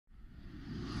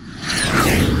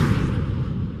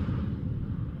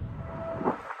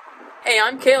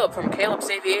I'm Caleb from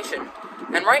Caleb's Aviation,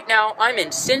 and right now I'm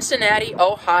in Cincinnati,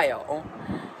 Ohio.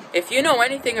 If you know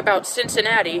anything about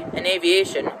Cincinnati and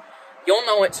aviation, you'll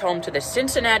know it's home to the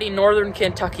Cincinnati Northern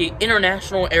Kentucky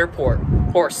International Airport,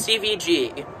 or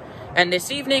CVG. And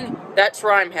this evening, that's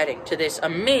where I'm heading, to this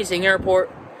amazing airport,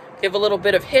 give a little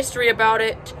bit of history about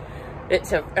it.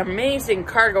 It's an amazing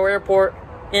cargo airport,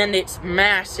 and it's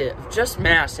massive, just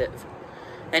massive.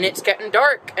 And it's getting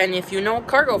dark, and if you know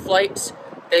cargo flights,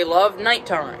 they love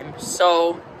nighttime.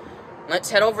 So,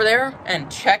 let's head over there and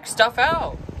check stuff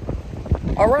out.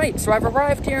 Alright, so I've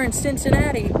arrived here in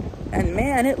Cincinnati, and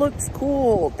man, it looks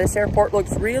cool. This airport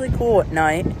looks really cool at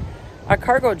night. A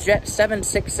cargo jet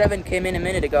 767 came in a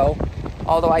minute ago,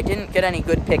 although I didn't get any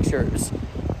good pictures.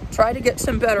 Try to get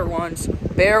some better ones.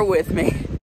 Bear with me.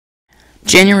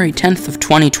 January 10th of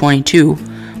 2022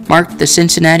 marked the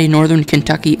Cincinnati Northern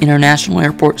Kentucky International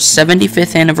Airport's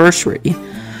 75th anniversary.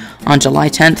 On July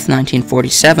 10th,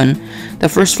 1947, the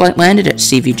first flight landed at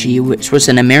CVG, which was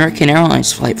an American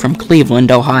Airlines flight from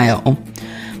Cleveland, Ohio.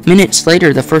 Minutes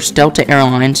later, the first Delta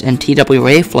Airlines and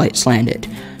TWA flights landed.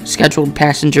 Scheduled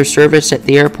passenger service at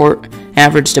the airport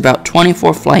averaged about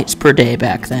 24 flights per day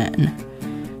back then.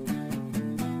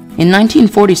 In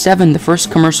 1947, the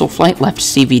first commercial flight left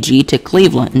CVG to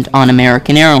Cleveland on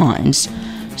American Airlines.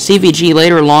 CVG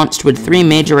later launched with three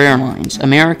major airlines,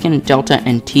 American, Delta,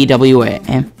 and TWA.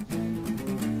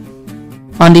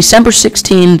 On December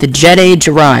 16, the jet age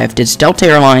arrived as Delta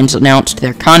Airlines announced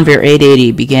their Convair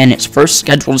 880 began its first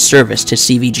scheduled service to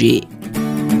CVG.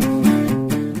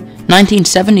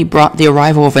 1970 brought the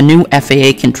arrival of a new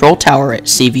FAA control tower at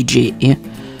CVG.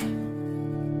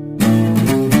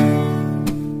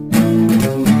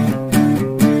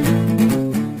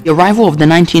 The arrival of the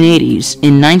 1980s.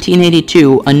 In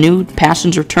 1982, a new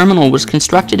passenger terminal was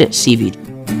constructed at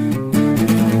CVG.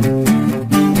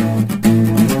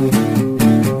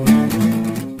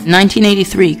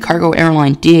 1983, cargo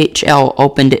airline DHL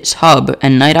opened its hub,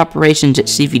 and night operations at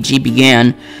CVG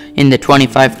began in the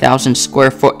 25,000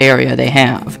 square foot area they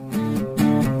have.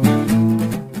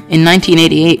 In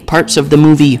 1988, parts of the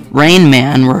movie Rain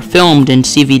Man were filmed in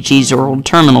CVG's old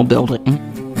terminal building.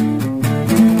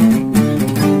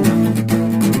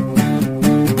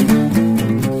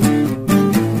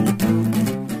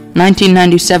 In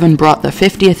 1997 brought the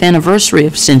 50th anniversary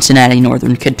of Cincinnati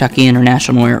Northern Kentucky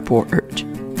International Airport.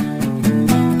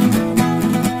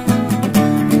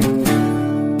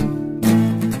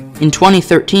 In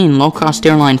 2013, low-cost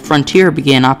airline Frontier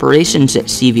began operations at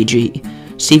CVG,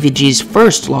 CVG's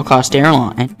first low-cost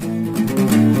airline.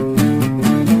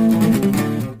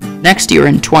 Next year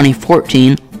in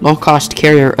 2014, low-cost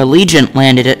carrier Allegiant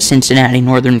landed at Cincinnati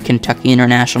Northern Kentucky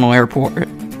International Airport.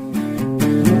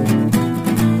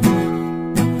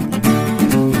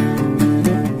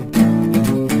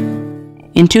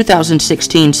 In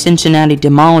 2016, Cincinnati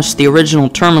demolished the original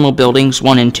terminal buildings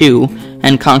 1 and 2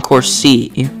 and Concourse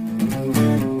C.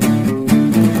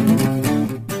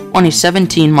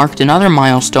 2017 marked another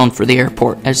milestone for the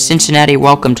airport as Cincinnati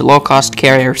welcomed low-cost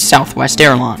carrier Southwest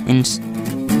Airlines. In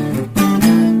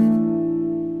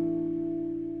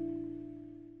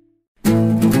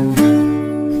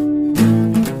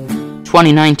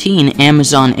 2019,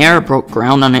 Amazon Air broke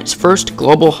ground on its first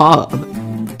global hub.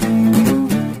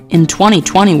 In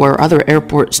 2020, where other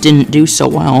airports didn't do so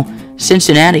well,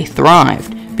 Cincinnati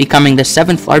thrived, becoming the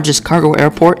 7th largest cargo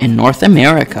airport in North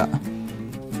America.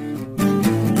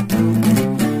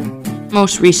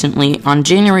 Most recently, on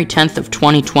January 10th of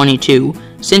 2022,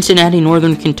 Cincinnati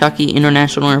Northern Kentucky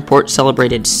International Airport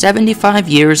celebrated 75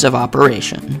 years of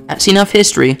operation. That's enough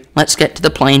history, let's get to the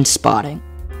plane spotting.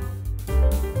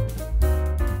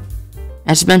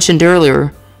 As mentioned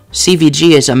earlier,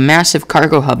 CVG is a massive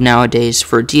cargo hub nowadays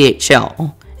for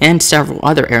DHL and several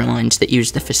other airlines that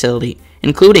use the facility,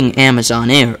 including Amazon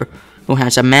Air, who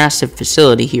has a massive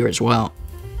facility here as well.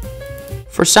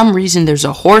 For some reason there's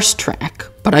a horse track,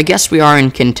 but I guess we are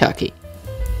in Kentucky.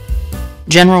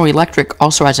 General Electric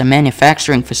also has a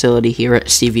manufacturing facility here at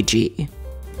CVG.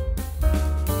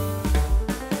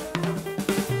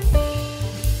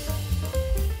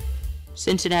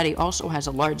 Cincinnati also has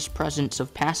a large presence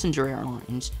of passenger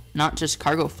airlines, not just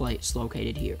cargo flights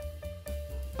located here.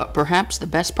 But perhaps the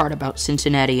best part about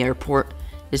Cincinnati Airport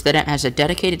is that it has a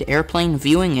dedicated airplane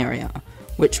viewing area,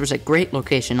 which was a great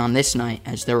location on this night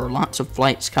as there were lots of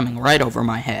flights coming right over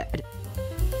my head.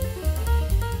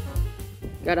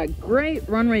 Got a great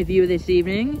runway view this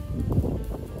evening.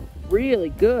 Really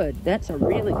good. That's a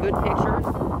really good picture.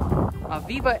 A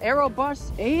Viva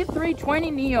Aerobus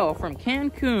A320neo from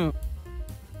Cancun.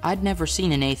 I'd never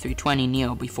seen an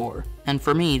A320neo before, and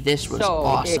for me, this was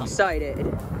awesome. So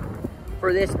excited.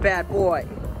 for this bad boy.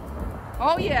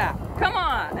 Oh yeah, come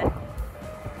on.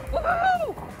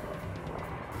 Woohoo!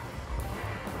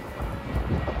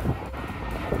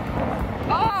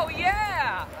 Oh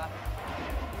yeah!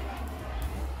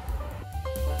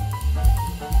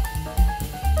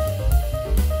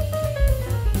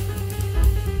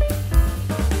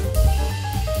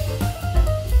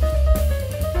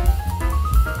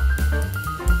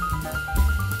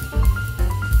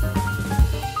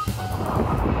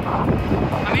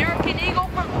 American Eagle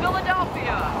from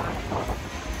Philadelphia.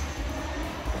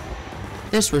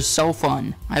 This was so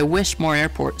fun. I wish more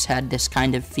airports had this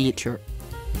kind of feature.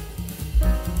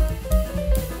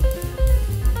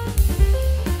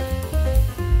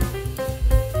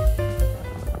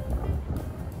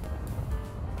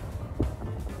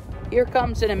 Here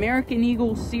comes an American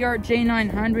Eagle CRJ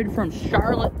 900 from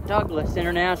Charlotte Douglas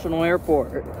International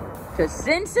Airport to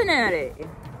Cincinnati.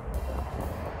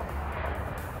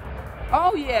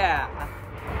 Oh yeah!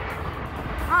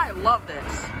 I love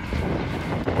this.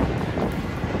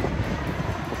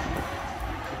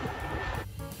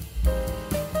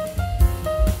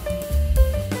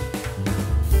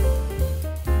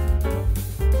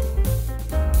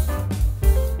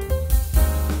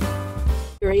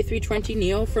 Your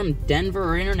A320neo from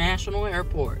Denver International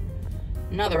Airport.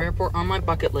 Another airport on my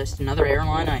bucket list, another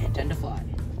airline I intend to fly.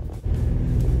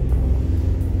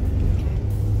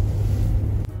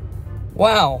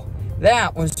 Wow,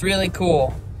 that was really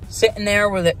cool. Sitting there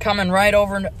with it coming right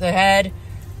over the head,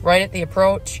 right at the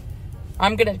approach.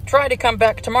 I'm gonna try to come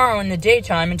back tomorrow in the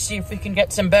daytime and see if we can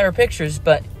get some better pictures,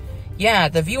 but yeah,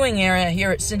 the viewing area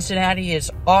here at Cincinnati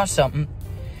is awesome.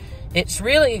 It's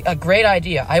really a great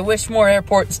idea. I wish more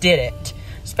airports did it,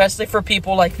 especially for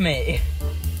people like me.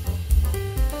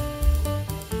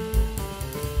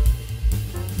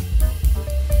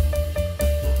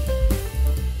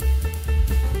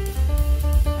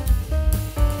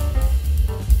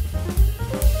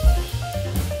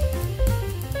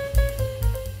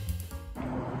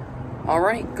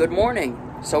 Alright, good morning.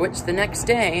 So it's the next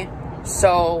day.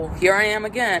 So here I am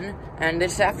again, and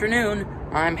this afternoon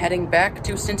I'm heading back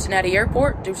to Cincinnati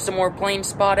Airport, do some more plane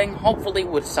spotting, hopefully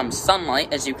with some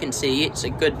sunlight. As you can see, it's a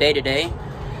good day today.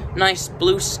 Nice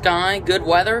blue sky, good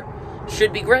weather,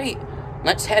 should be great.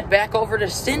 Let's head back over to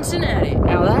Cincinnati.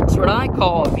 Now that's what I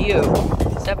call a view.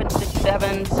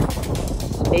 767s,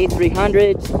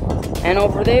 A300s, and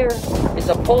over there is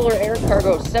a Polar Air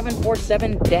Cargo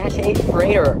 747-8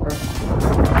 freighter.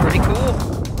 Pretty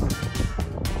cool.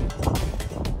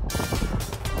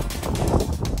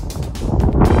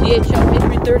 DHL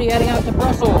A330 heading out to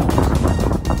Brussels.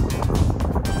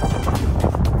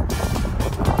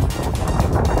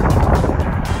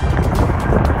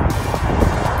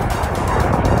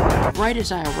 Right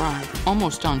as I arrived,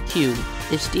 almost on cue,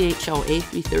 this DHL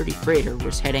A330 freighter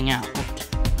was heading out.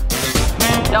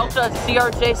 Delta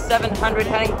CRJ 700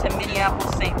 heading to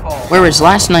Minneapolis-St. Paul. Whereas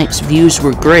last night's views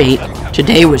were great,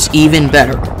 today was even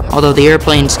better, although the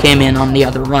airplanes came in on the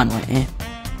other runway.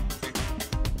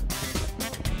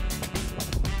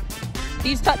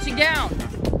 He's touching down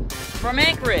from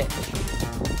Anchorage.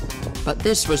 But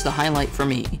this was the highlight for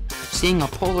me, seeing a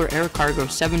Polar Air Cargo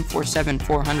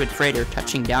 747-400 freighter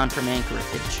touching down from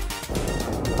Anchorage.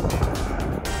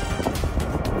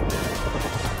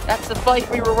 That's the flight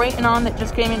we were waiting on that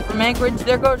just came in from Anchorage.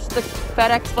 There goes the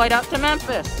FedEx flight out to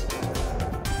Memphis.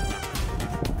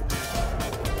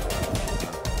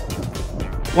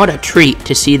 What a treat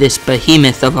to see this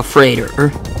behemoth of a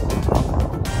freighter.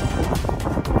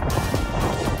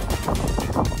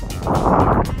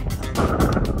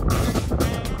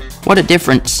 What a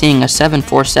difference seeing a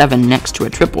 747 next to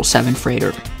a 777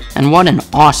 freighter, and what an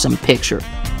awesome picture.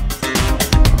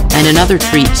 And another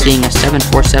treat seeing a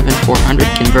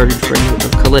 747-400 converted freighter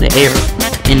of Kalitta Air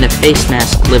in the face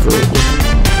mask livery.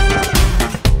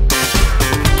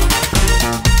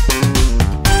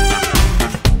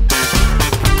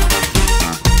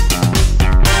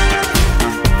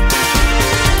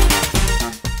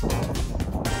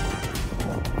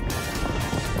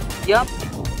 Yup.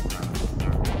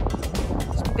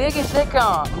 Big as they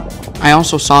come. I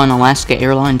also saw an Alaska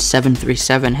Airlines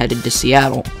 737 headed to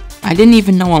Seattle. I didn't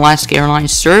even know Alaska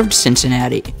Airlines served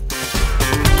Cincinnati.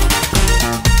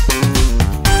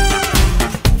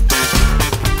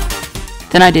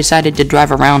 Then I decided to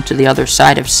drive around to the other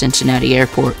side of Cincinnati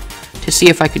Airport to see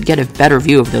if I could get a better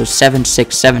view of those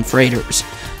 767 freighters.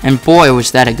 And boy,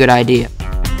 was that a good idea.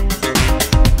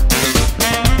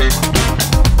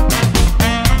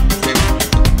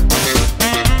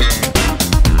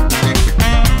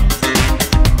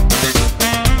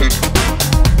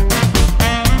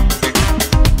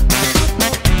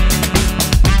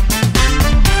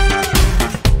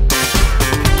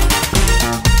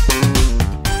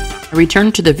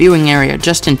 returned to the viewing area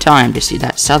just in time to see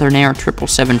that Southern Air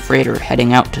 777 freighter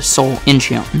heading out to Seoul,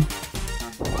 Incheon.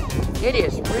 It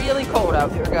is really cold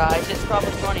out here, guys. It's probably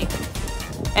funny.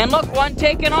 And look, one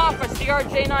taking off, a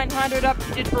CRJ 900 up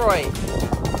to Detroit.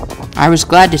 I was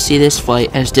glad to see this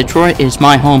flight, as Detroit is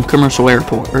my home commercial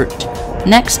airport.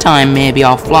 Next time, maybe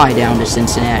I'll fly down to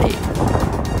Cincinnati.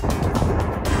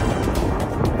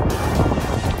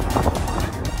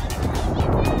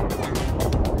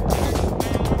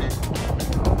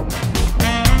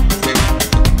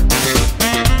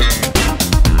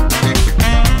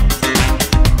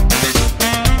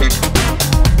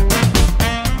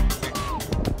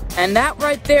 And that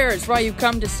right there is why you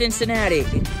come to Cincinnati.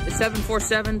 The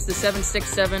 747s, the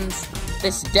 767s.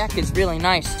 This deck is really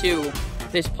nice too.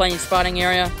 This plane spotting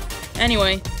area.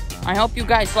 Anyway, I hope you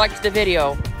guys liked the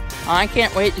video. I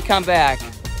can't wait to come back.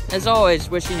 As always,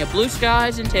 wishing you blue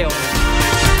skies and tailwinds.